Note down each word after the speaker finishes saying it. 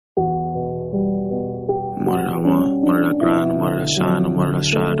more that I want. The more that I grind, the more that I shine, the more that I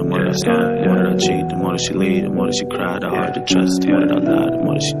strive, the more that I slide. The more that I cheat, the more that she lead, the more that she cry, the harder to trust. The more that I lie, the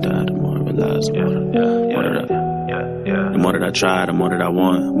more that she die, the more I realize. The more that I try, the more that I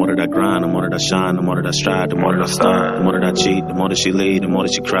want. The more that I grind, the more that I shine, the more that I strive, the more that I start. The more that I cheat, the more that she lead, the more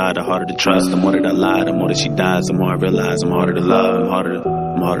that she cry, the harder to trust. The more that I lie, the more that she dies, the more I realize I'm harder to love, I'm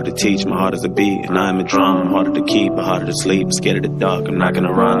harder to teach, my heart is a beat, and I'm a drum. I'm harder to keep, but harder to sleep. I'm scared of the dark, I'm not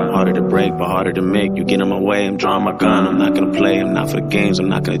gonna run. I'm harder to break, but harder to make. You get in my way, I'm drawing my gun. I'm not gonna play, I'm not for the games. I'm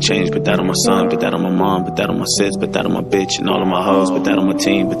not gonna change. Put that on my son, put that on my mom, put that on my sis, put that on my bitch and all of my hoes. Put that on my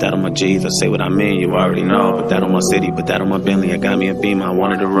team, put that on my G's. I say what I mean, you already know. Put that on my city, put that on my Bentley. I got me a Beamer, I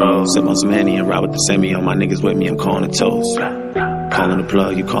wanted to roll. Sip on some Henny and ride with the semi. All my niggas with me, I'm calling a toast. Calling the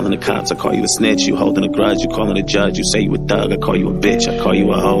plug, you calling the cops. I call you a snitch, you holding a grudge. You calling a judge, you say you a thug. I call you a bitch, I call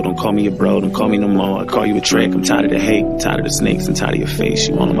you a hoe. Don't call me a bro, don't call me no more. I call you a trick. I'm tired of the hate, I'm tired of the snakes, I'm tired of your face.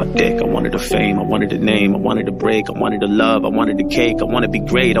 You on my dick, I wanted the fame, I wanted the name, I wanted the break, I wanted the love, I wanted the cake, I wanted to be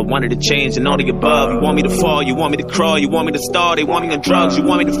great, I wanted to change and all the above. You want me to fall, you want me to crawl, you want me to stall. They want me on drugs, you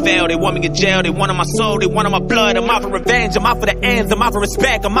want me to fail. They want me in jail, they want on my soul, they want on my blood. I'm out for revenge, I'm out for the ends, I'm out for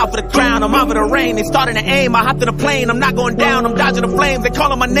respect, I'm out for the crown, I'm out for the rain. They starting to aim, I hopped in a plane, I'm not going down, I'm dodging the flames. They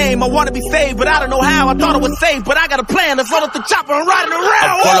calling my name, I wanna be saved, but I don't know how. I thought it was safe, but I got a plan. Let's roll up the chopper and riding around.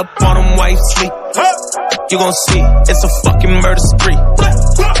 I pull up on them while you sleep. You gon' see, it's a fucking murder spree.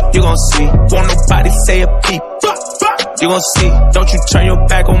 You gon' see, won't nobody say a peep. You gon' see, don't you turn your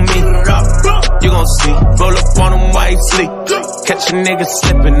back on me. You gon' see, roll up on them while you sleep. Catch a nigga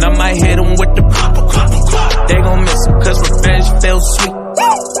slipping, I might hit him with the They gon' miss him, cause revenge feels sweet.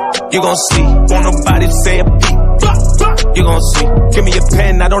 You gon' see, won't nobody say a peep. You gon' see, give me a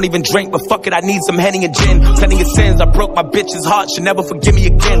pen, I don't even drink, but fuck it, I need some Henny and gin. Plenty of sins, I broke my bitch's heart, she'll never forgive me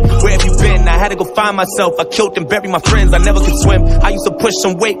again. Where have you been? I had to go find myself, I killed and buried my friends, I never could swim. I used to push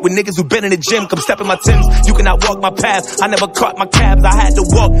some weight with niggas who been in the gym, come step in my Timbs, you cannot walk my path. I never caught my cabs, I had to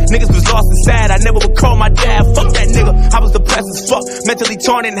walk, niggas was lost and sad, I never would call my dad, fuck that nigga. I was depressed as fuck, mentally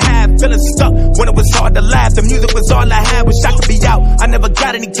torn in half, feeling stuck, when it was hard to laugh. The music was all I had, wish I could be out, I never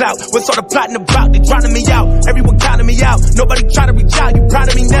got any clout. What's all the plotting about? They drowning me out, everyone counting me out. Nobody try to reach out, you proud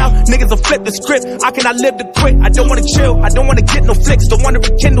of me now? Niggas will flip the script, I cannot live to quit. I don't wanna chill, I don't wanna get no flicks. Don't wanna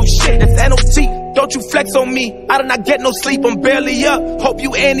rekindle shit, that's NOT. Don't you flex on me, I do not get no sleep, I'm barely up. Hope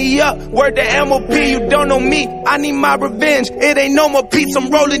you ante up, word to MOP, you don't know me. I need my revenge, it ain't no more peace. I'm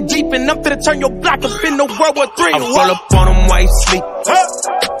rolling deep and I'm finna turn your block up into World War III. I roll up on them while you sleep.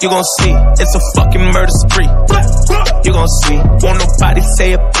 You gon' see, it's a fucking murder spree. You gon' see, won't nobody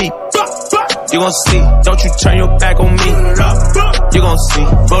say a peep. You gon' see, don't you turn your back on me. You gon' see,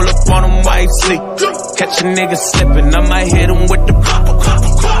 roll up on them while you sleep. Catch a nigga slipping, I might hit him with the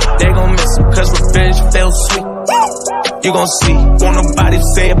They gon' miss him, cause revenge feels sweet. You gon' see, won't nobody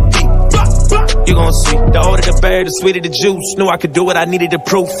say a peep. You gon' see, the older the berry, the sweeter the juice. Knew I could do it, I needed the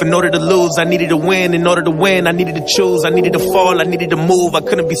proof. In order to lose, I needed to win. In order to win, I needed to choose. I needed to fall, I needed to move. I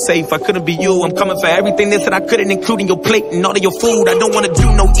couldn't be safe, I couldn't be you. I'm coming for everything that I couldn't, including your plate and all of your food. I don't wanna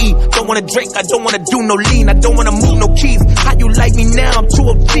do no eat, don't wanna drink, I don't wanna do no lean. I don't wanna move no keys. How you like me now? I'm too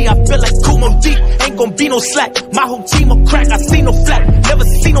OG, I feel like Kumo deep. Ain't gon' be no slack, my whole team will crack. I see no flat, never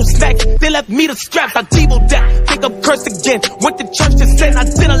see no snacks. They left me the straps, I Devo that. Think I'm cursed again, went to church to sin, I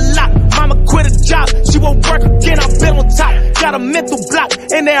did a lot. Mama quit a job, she won't work again, I've been on top. Got a mental block,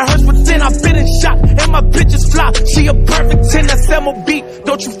 and there hurts within, I've been in shock. And my bitch is fly, she a perfect 10, that's MOB.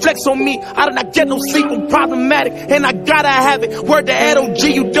 Don't you flex on me, I do not get no sleep, I'm problematic, and I gotta have it. Word to LOG,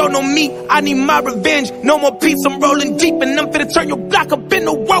 you don't know me, I need my revenge. No more peace, I'm rolling deep, and I'm finna turn your block up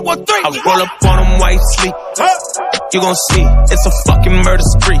into World War III. I roll up on them while you sleep. You gon' see, it's a fucking murder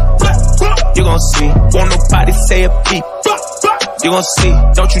spree. You gon' see, won't nobody say a peep. You gon' see,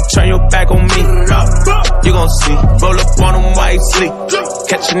 don't you turn your back on me. You gon' see, roll up on them while you sleep.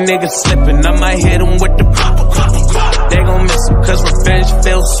 Catch a nigga slipping, I might hit him with the They gon' miss him, cause revenge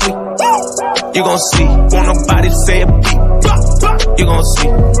feels sweet. You gon' see, won't nobody say a peep. You gon'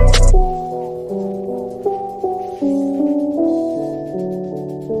 see.